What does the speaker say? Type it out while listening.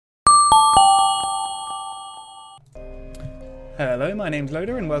Hello, my name's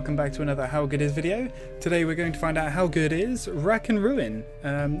Loader and welcome back to another How Good Is video. Today we're going to find out how good is Rack and Ruin.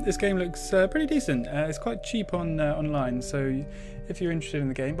 This game looks pretty decent. It's quite cheap online, so if you're interested in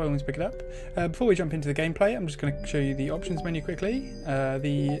the game, by all means pick it up. Before we jump into the gameplay, I'm just going to show you the options menu quickly.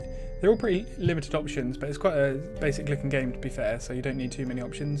 They're all pretty limited options, but it's quite a basic looking game to be fair, so you don't need too many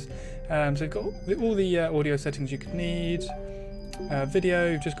options. So you've got all the audio settings you could need.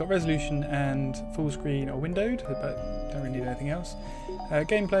 Video, you've just got resolution and full screen or windowed, but don't really need anything else.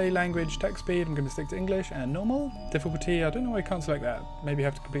 Gameplay, language, text speed, I'm going to stick to English, and normal. Difficulty, I don't know why I can't select that. Maybe you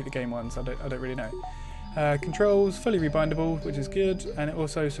have to complete the game once, I don't really know. Controls, fully rebindable, which is good, and it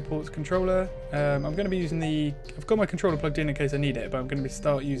also supports controller. I'm going to be using I've got my controller plugged in case I need it, but I'm going to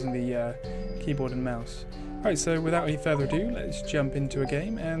start using the keyboard and mouse. Alright, so without any further ado, let's jump into a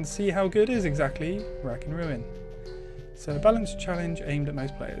game and see how good is exactly Rack and Ruin. So, balanced challenge aimed at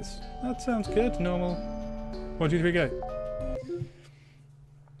most players. That sounds good. Normal. 1, 2, 3, go.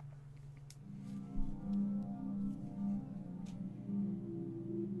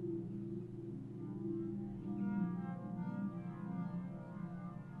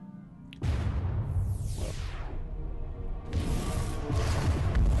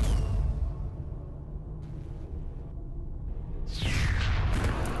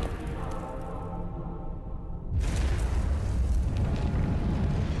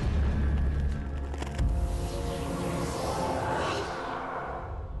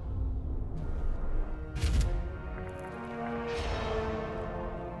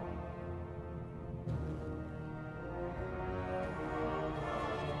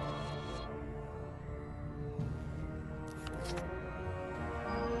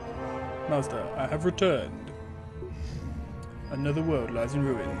 Master, I have returned. Another world lies in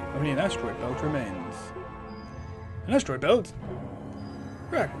ruin. Only an asteroid belt remains. An asteroid belt?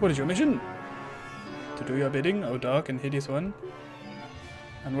 Rack, what is your mission? To do your bidding, O dark and hideous one.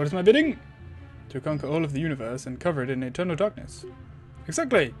 And what is my bidding? To conquer all of the universe and cover it in eternal darkness.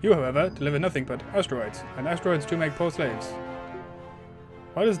 Exactly! You, however, deliver nothing but asteroids, and asteroids do make poor slaves.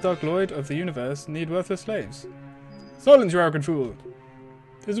 Why does Dark Lord of the universe need worthless slaves? Silence, you arrogant fool!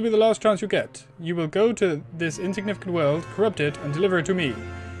 This will be the last chance you get. You will go to this insignificant world, corrupt it, and deliver it to me.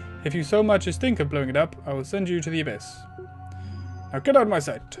 If you so much as think of blowing it up, I will send you to the abyss. Now get out of my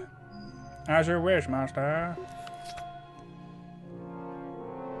sight. As you wish, Master.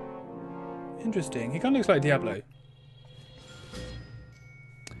 Interesting. He kind of looks like Diablo.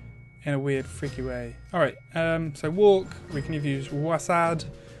 In a weird, freaky way. Alright, so walk. We can either use WASD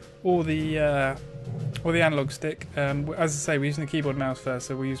or the analog stick. As I say, we're using the keyboard and mouse first,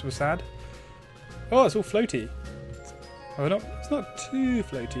 so we'll use WASD. Oh, it's all floaty. Oh, it's not too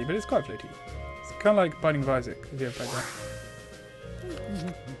floaty, but it's quite floaty. It's kind of like Binding of Isaac, if you ever played that.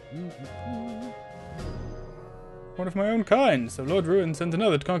 One of my own kind, so Lord Ruin sends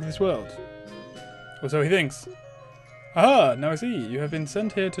another to conquer this world. Or so he thinks. Aha! Now I see. You have been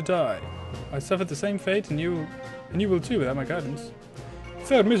sent here to die. I suffered the same fate, and you will too without my guidance.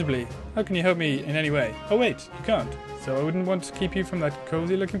 Failed miserably. How can you help me in any way? Oh wait, you can't. So I wouldn't want to keep you from that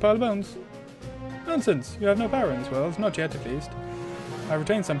cozy-looking pile of bones. Nonsense. You have no power in this world, not yet at least. I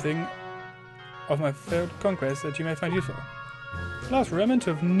retain something of my failed conquest that you may find useful. Last remnant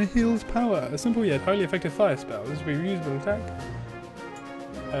of Nihil's power. A simple yet highly effective fire spell. This will be a reusable attack.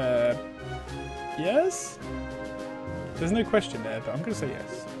 Yes? There's no question there, but I'm going to say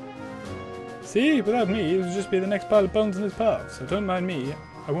yes. See, without me, it would just be the next pile of bones in this path, so don't mind me.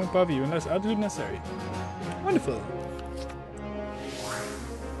 I won't bother you unless absolutely necessary. Wonderful.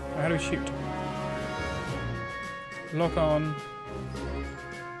 How do we shoot? Lock on.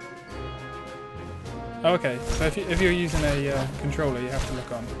 Oh, okay, so if you're using a controller, you have to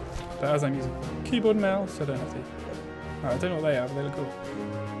lock on. But as I'm using keyboard and mouse, I don't have to. Alright, I don't know what they are, but they look cool.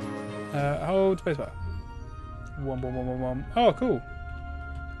 Hold spacebar. Wom. Oh, cool.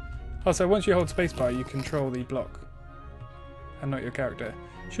 Oh, so once you hold spacebar, you control the block, and not your character.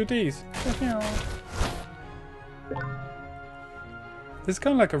 Shoot these. This is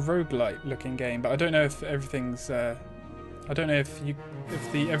kind of like a roguelite looking game, but I don't know if everything's. I don't know if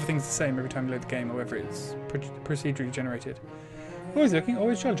everything's the same every time you load the game, or whether it's procedurally generated. Always looking,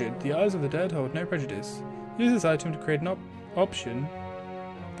 always judging. The eyes of the dead hold no prejudice. Use this item to create an option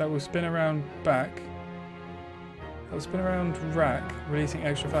that will spin around back. That will spin around rack, releasing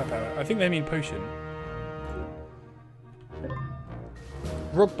extra firepower. I think they mean potion.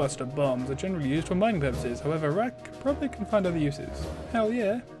 Rockbuster bombs are generally used for mining purposes, however rack probably can find other uses. Hell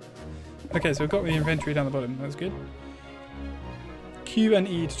yeah. Okay, so we've got the inventory down the bottom, that's good. Q and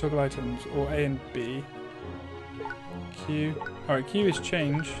E to toggle items, or A and B. Q. Alright, Q is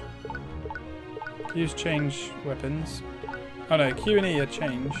change. Q is change weapons. Oh no, Q and E are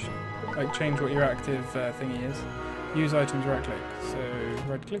change. Like change what your active thingy is. Use items right click. So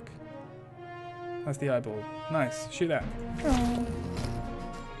right click. That's the eyeball. Nice. Shoot that.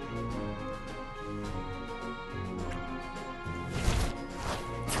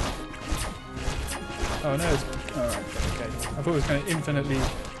 Oh no, it's... Alright, okay. I thought it was going to infinitely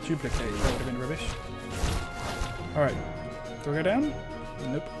duplicate. That would have been rubbish. Alright. Do I go down?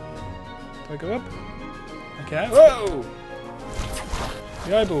 Nope. Do I go up? Okay. Whoa!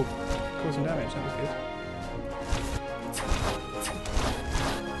 The eyeball caused some damage. That was good.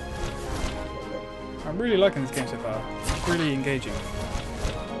 I'm really liking this game so far. It's really engaging.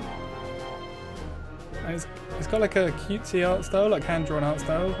 And it's got like a cutesy art style, like hand-drawn art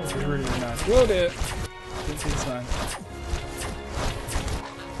style, which is really, really nice. Whoa, dear! Didn't see the sign.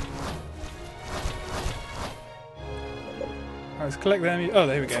 Alright, let's collect them. Oh,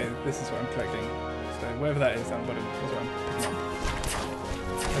 there we go. This is what I'm collecting. So whatever that is down the bottom is what I'm picking up.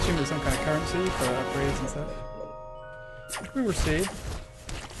 I assume it's some kind of currency for upgrades and stuff. We will see.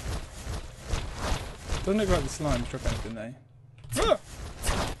 Doesn't look like the slimes drop anything though. Ah!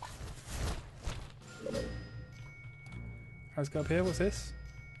 Let's go up here. What's this?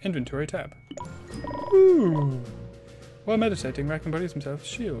 Inventory tab. Ooh. While meditating, Rack embodies himself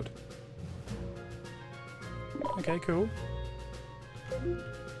shield. Okay, cool.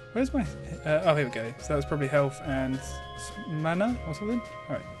 Where's my... oh, here we go. So that was probably health and mana or something?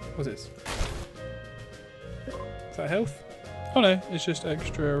 Alright, what's this? Is that health? Oh no, it's just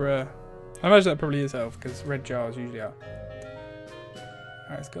extra... I imagine that probably is health, because red jars usually are.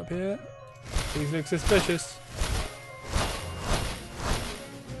 Alright, let's go up here. These look suspicious.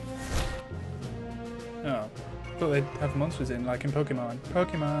 Oh. I thought they'd have monsters in, like in Pokemon.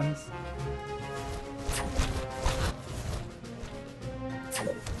 Pokemons.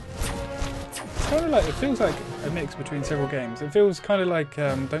 It's kind of like, it feels like a mix between several games. It feels kind of like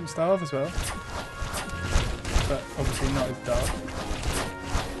Don't Starve as well. But obviously not as dark.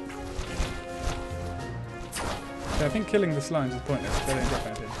 So I think killing the slimes is pointless, they don't drop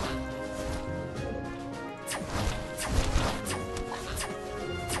anything.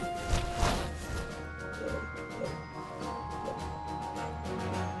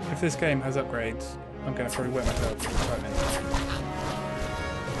 If this game has upgrades, I'm going to probably wet myself with excitement.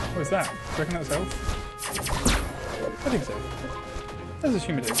 What is that? Do you reckon that's health? I think so. Let's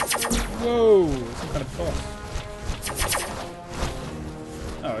assume it is. Whoa! Some kind of boss.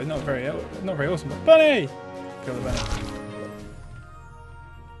 Oh, it's not very awesome. But bunny! Kill the bunny.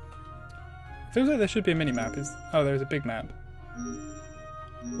 Feels like there should be a mini map. Oh, there's a big map.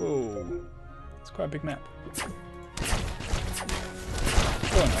 Whoa. It's quite a big map.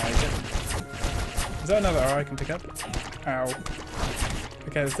 Go on, is that another R I can pick up? Ow.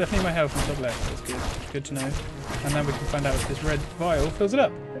 Okay, that's definitely my health on top left. That's good. Good to know. And now we can find out if this red vial fills it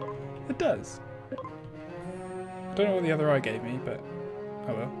up. It does. I don't know what the other eye gave me, but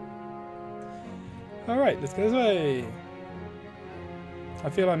oh well. Alright, let's go this way. I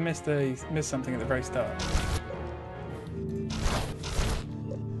feel I missed something at the very start.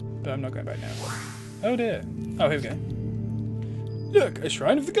 But I'm not going back now. Oh dear. Oh, here we go. Look, a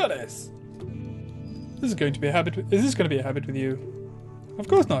shrine of the goddess. Is this going to be a habit with you? Of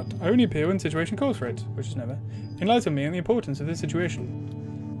course not. I only appear when the situation calls for it, which is never. Enlighten me on the importance of this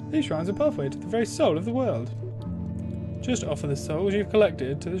situation. These shrines are pathway to the very soul of the world. Just offer the souls you've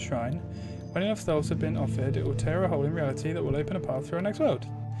collected to the shrine. When enough souls have been offered, it will tear a hole in reality that will open a path through our next world.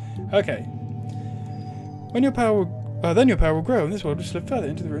 Okay. Then your power will grow, and this world will slip further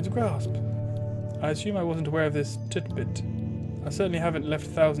into the ruins of grasp. I assume I wasn't aware of this tidbit. I certainly haven't left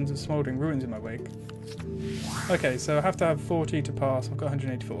thousands of smouldering ruins in my wake. Okay, so I have to have 40 to pass. I've got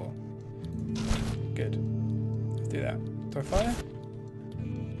 184. Good. Let's do that. Do I fire?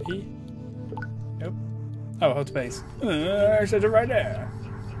 E? Nope. Oh, hold space. I said it right there.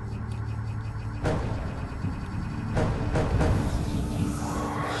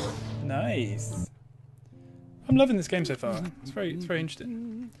 Nice. I'm loving this game so far. It's very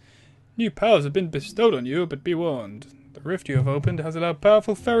interesting. New powers have been bestowed on you, but be warned. The rift you have opened has allowed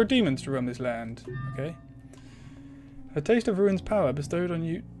powerful feral demons to roam this land. Okay. A taste of Ruin's power bestowed on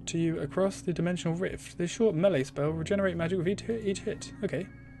you across the dimensional rift. This short melee spell will regenerate magic with each hit. Okay.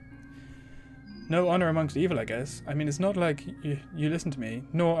 No honor amongst evil, I guess. I mean, it's not like you listen to me,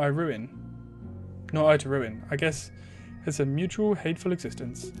 nor I ruin. Nor I to ruin. I guess it's a mutual hateful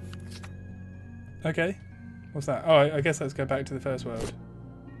existence. Okay. What's that? Oh, I guess let's go back to the first world.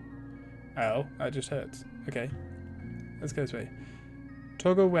 Ow, that just hurts. Okay. Let's go this way.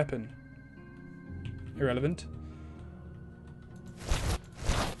 Toggle weapon. Irrelevant.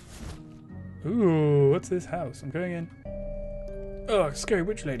 Ooh, what's this house? I'm going in. Oh, scary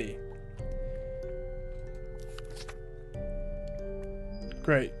witch lady.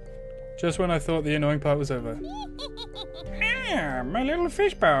 Great. Just when I thought the annoying part was over. Ah, my little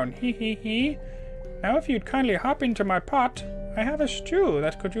fishbone, hee hee hee. Now if you'd kindly hop into my pot, I have a stew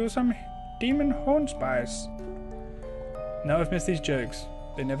that could use some demon horn spice. Now I've missed these jokes.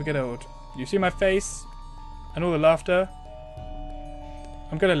 They never get old. You see my face? And all the laughter?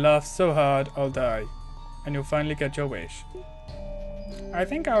 I'm gonna laugh so hard I'll die. And you'll finally get your wish. I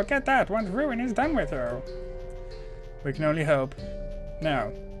think I'll get that once Ruin is done with her. We can only hope.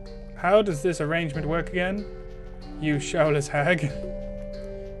 Now, how does this arrangement work again? You showless hag.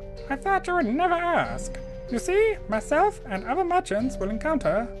 I thought you would never ask. You see, myself and other merchants will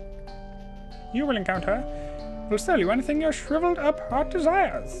encounter... will sell you anything your shriveled up heart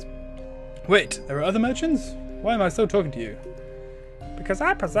desires. Wait, there are other merchants? Why am I still talking to you? Because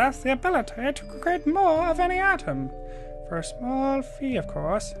I possess the ability to create more of any atom. For a small fee, of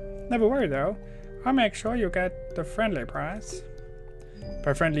course. Never worry, though. I'll make sure you get the friendly price.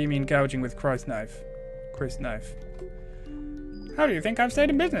 By friendly, you mean gouging with Christ's knife. How do you think I've stayed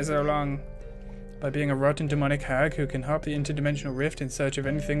in business so long? By being a rotten demonic hag who can hop the interdimensional rift in search of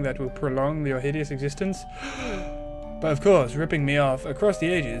anything that will prolong your hideous existence? But of course, ripping me off across the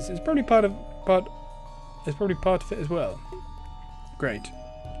ages is probably part of it as well. Great.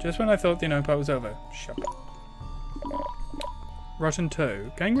 Just when I thought the annoying part was over. Shut up. Rotten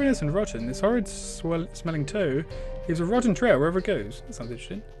toe. Gangrenous and rotten, this horrid smelling toe leaves a rotten trail wherever it goes. That sounds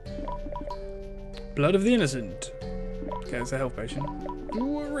interesting. Blood of the innocent. Okay, it's a health potion.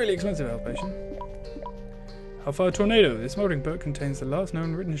 Ooh, a really expensive health potion. Hellfire Tornado. This smoldering book contains the last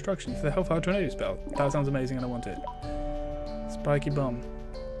known written instructions for the Hellfire Tornado spell. That sounds amazing and I want it. Spiky bomb.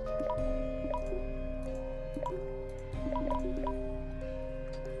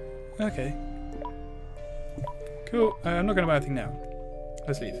 Okay. Cool. I'm not going to buy anything now.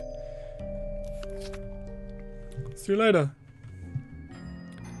 Let's leave. See you later.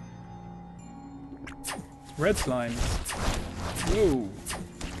 Red slime. Whoa.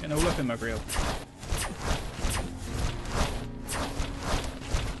 Getting all up in my grill.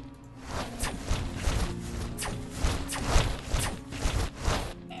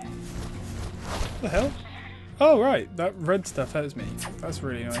 What the hell? Oh, right. That red stuff hurts me. That's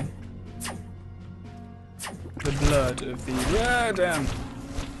really annoying. The blood of the... Ah, damn.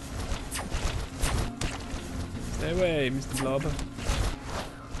 Stay away, Mr. Blob.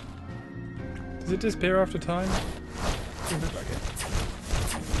 Does it disappear after time? Doesn't look like it.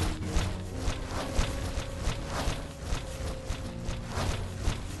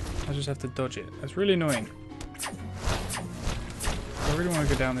 I just have to dodge it. That's really annoying. I really want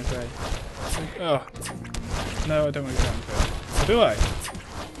to go down this way. Oh. No, I don't want to go down this way. Or do I?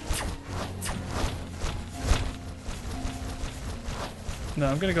 No,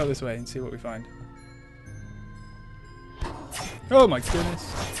 I'm going to go this way and see what we find. Oh my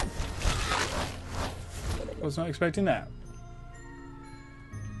goodness. Was not expecting that.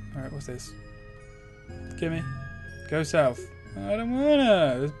 Alright, what's this? Gimme. Go south. I don't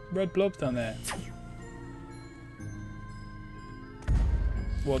wanna. There's red blobs down there.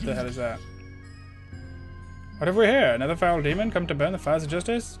 What the hell is that? What have we here? Another foul demon come to burn the fires of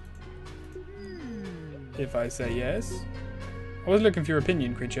justice? If I say yes. I was looking for your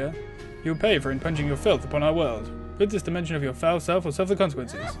opinion, creature. You will pay for impinging your filth upon our world. Rid this dimension of your foul self or suffer the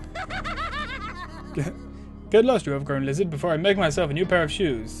consequences. Get lost, you overgrown lizard, before I make myself a new pair of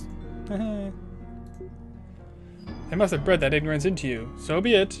shoes. They must have bred that ignorance into you. So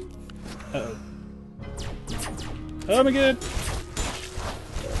be it. Uh-oh. Oh my god!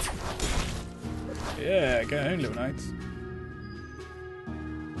 Yeah, go home, little knights.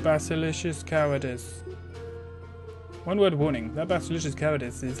 Basilicious cowardice. One word warning, that basilicious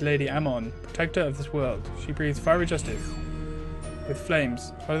cowardice is Lady Ammon, protector of this world. She breathes fiery justice. With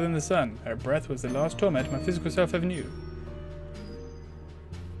flames, hotter than the sun, her breath was the last torment my physical self ever knew.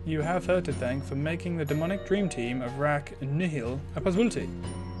 You have her to thank for making the demonic dream team of Rak and Nihil a possibility.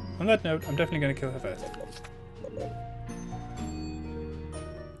 On that note, I'm definitely going to kill her first.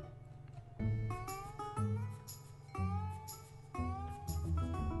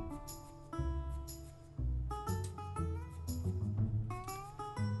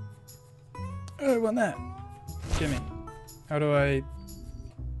 Oh, I want that. Gimme. How do I...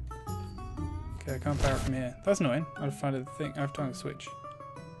 Okay, I can't power it from here. That's annoying. I'll find a thing. I have time to switch.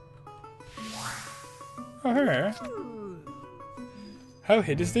 Oh, here. How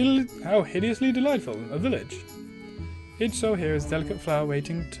hideously delightful. A village. Each soul here is a delicate flower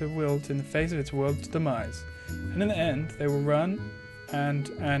waiting to wilt in the face of its world's demise. And in the end, they will run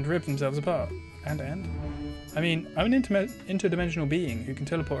and rip themselves apart. And? I mean, I'm an interdimensional being who can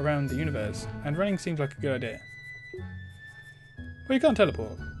teleport around the universe, and running seems like a good idea. Well, you can't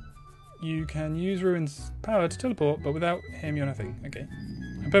teleport. You can use Ruin's power to teleport, but without him you're nothing. Okay.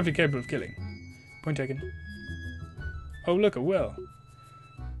 I'm perfectly capable of killing. Point taken. Oh look, a well.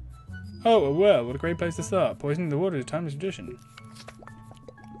 Oh, a well. What a great place to start. Poisoning the water is a timeless tradition.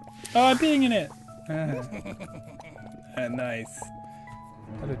 Oh, I'm peeing in it! Nice.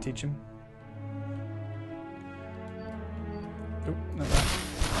 That'll teach him. Oh, not that.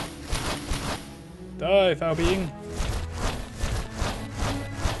 Die, foul being!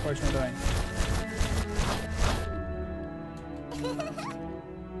 Why should I die?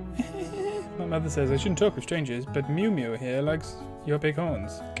 My mother says I shouldn't talk with strangers, but Mew Mew here likes your big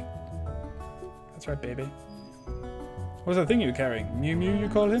horns. That's right, baby. What's that thing you're carrying? Mew Mew, you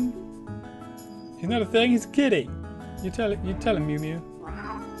call him? He's not a thing, he's a kitty. You tell him, Mew Mew.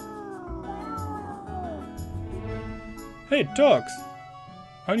 Hey, it talks!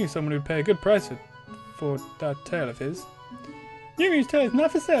 I knew someone who'd pay a good price for that tail of his. Mew Mew's tail is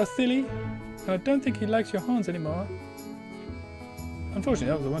not for sale, silly! And I don't think he likes your horns anymore. Unfortunately,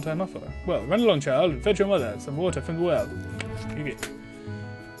 that was a one-time offer. Well, run along, child, and fetch your mother some water from the well. Okay.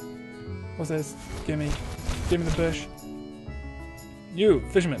 What's this? Give me the bush. You,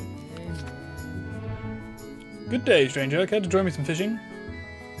 fisherman. Good day, stranger. Care to join me some fishing?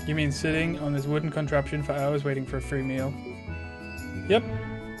 You mean sitting on this wooden contraption for hours waiting for a free meal? Yep.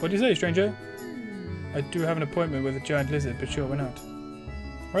 What do you say, stranger? I do have an appointment with a giant lizard, but sure, why not?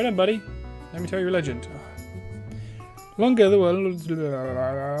 Right on, buddy. Let me tell you a legend. Long ago the world...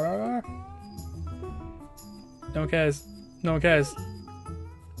 No one cares. No one cares.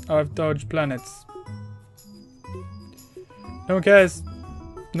 I've dodged planets. No one cares.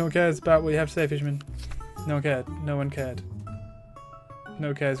 No one cares about what you have to say, fisherman. No one cared. No one cared. No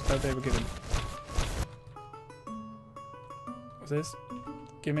one cares what they were given. What's this?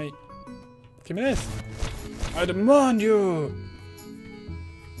 Give me this. I demand you.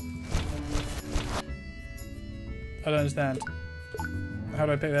 I don't understand. How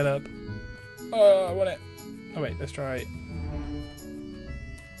do I pick that up? Oh, I want it. Oh wait, let's try it.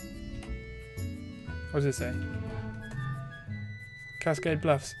 What does it say? Cascade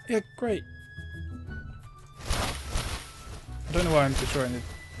Bluffs. Yeah, great. I don't know why I'm destroying the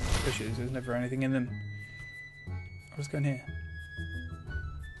bushes. There's never anything in them. What's going here?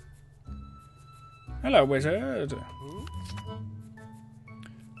 Hello, wizard.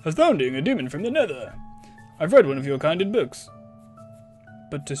 Astounding, a demon from the nether. I've read one of your kind in books,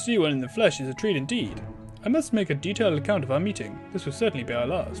 but to see one in the flesh is a treat indeed. I must make a detailed account of our meeting. This will certainly be our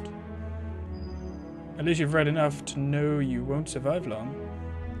last. At least you've read enough to know you won't survive long.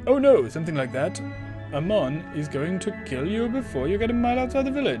 Oh no, something like that. Amon is going to kill you before you get a mile outside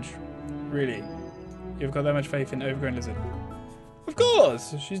the village. Really? You've got that much faith in Overgrown Lizard? Of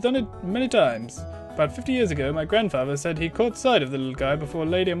course! She's done it many times. About 50 years ago, my grandfather said he caught sight of the little guy before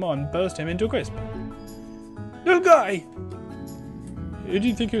Lady Amon burst him into a crisp. Little guy! Who do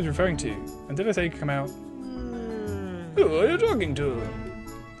you think he was referring to? And did I say come out? Who are you talking to?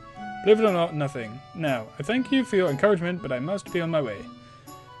 Believe it or not, nothing. Now, I thank you for your encouragement, but I must be on my way.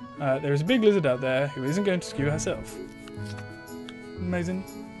 There is a big lizard out there who isn't going to skew herself. Amazing.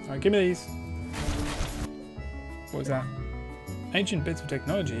 Alright, give me these. What was that? Ancient bits of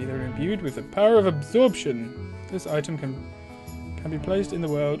technology that are imbued with the power of absorption. This item can be placed in the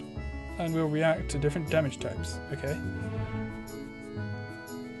world and will react to different damage types. Okay.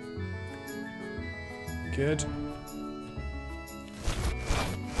 Good.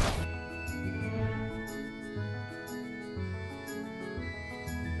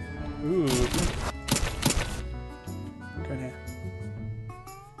 Ooh. Go in here.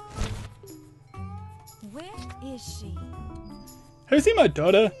 Where is she? Have you seen my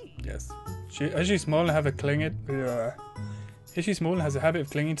daughter? Yes. Is she small and have a clinging? Is she small and has a habit of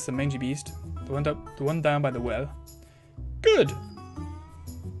clinging to some mangy beast? The one down by the well. Good.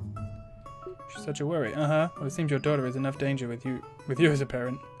 She's such a worry. Well, it seems your daughter is enough danger with you as a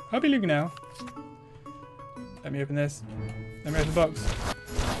parent. I'll be leaving now. Let me open this. Let me open the box.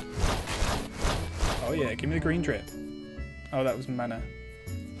 Oh yeah, give me the green drip. Oh, that was mana.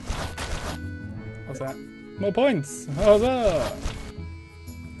 What's that? More points! Huzzah!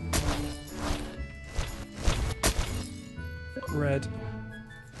 Red.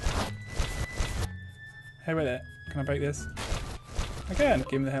 Hey, wait there. Can I break this? I can.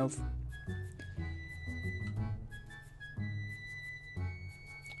 Give me the health.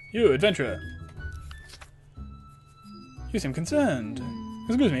 You, adventurer. You seem concerned.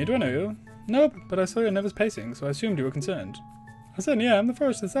 Excuse me, do I know you? Nope, but I saw your nervous pacing, so I assumed you were concerned. I said, yeah, I'm the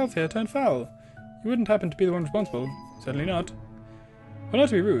forester itself here, turned foul. You wouldn't happen to be the one responsible? Certainly not. Well, not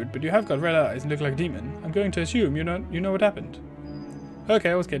to be rude, but you have got red eyes and look like a demon. I'm going to assume you know what happened.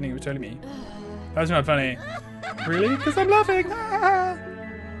 Okay, I was kidding, it was totally me. That's not funny. Really? Because I'm laughing! God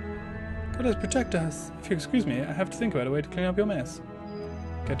has protect us. If you excuse me, I have to think about a way to clean up your mess.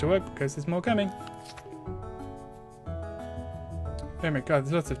 Get to work, because there's more coming. Oh my god,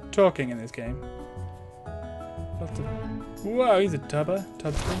 there's lots of talking in this game. Lots of... Wow, he's a tubber.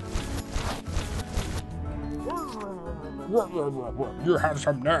 You have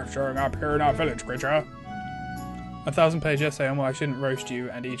some nerve showing up here in our village, creature. 1,000-page essay on why I shouldn't roast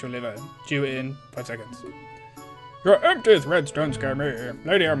you and eat your liver. Due in 5 seconds. Your empty threats don't scare me.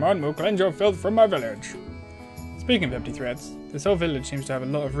 Lady Armand will cleanse your filth from my village. Speaking of empty threats, this whole village seems to have a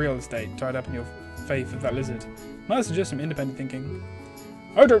lot of real estate tied up in your faith of that lizard. Might suggest some independent thinking.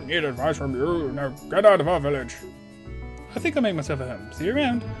 I don't need advice from you. Now get out of our village. I think I'll make myself at home. See you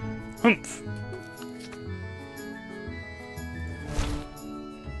around. Humph.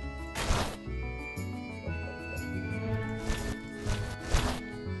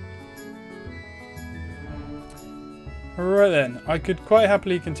 Right then, I could quite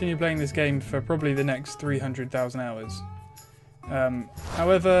happily continue playing this game for probably the next 300,000 hours.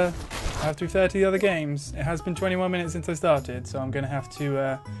 However, I have to do 30 other games. It has been 21 minutes since I started, so I'm going to have to,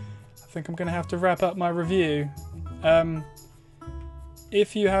 I think I'm going to have to wrap up my review.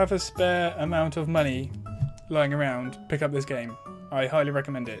 If you have a spare amount of money lying around, pick up this game. I highly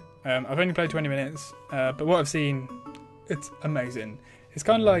recommend it. I've only played 20 minutes, but what I've seen, it's amazing. It's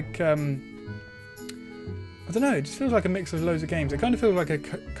kind of like, I don't know, it just feels like a mix of loads of games. It kind of feels like a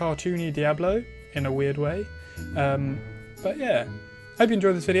cartoony Diablo in a weird way. But yeah, hope you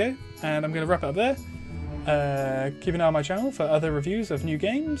enjoyed this video, and I'm going to wrap it up there. Keep an eye on my channel for other reviews of new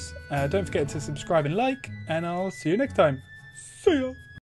games. Don't forget to subscribe and like, and I'll see you next time. See ya!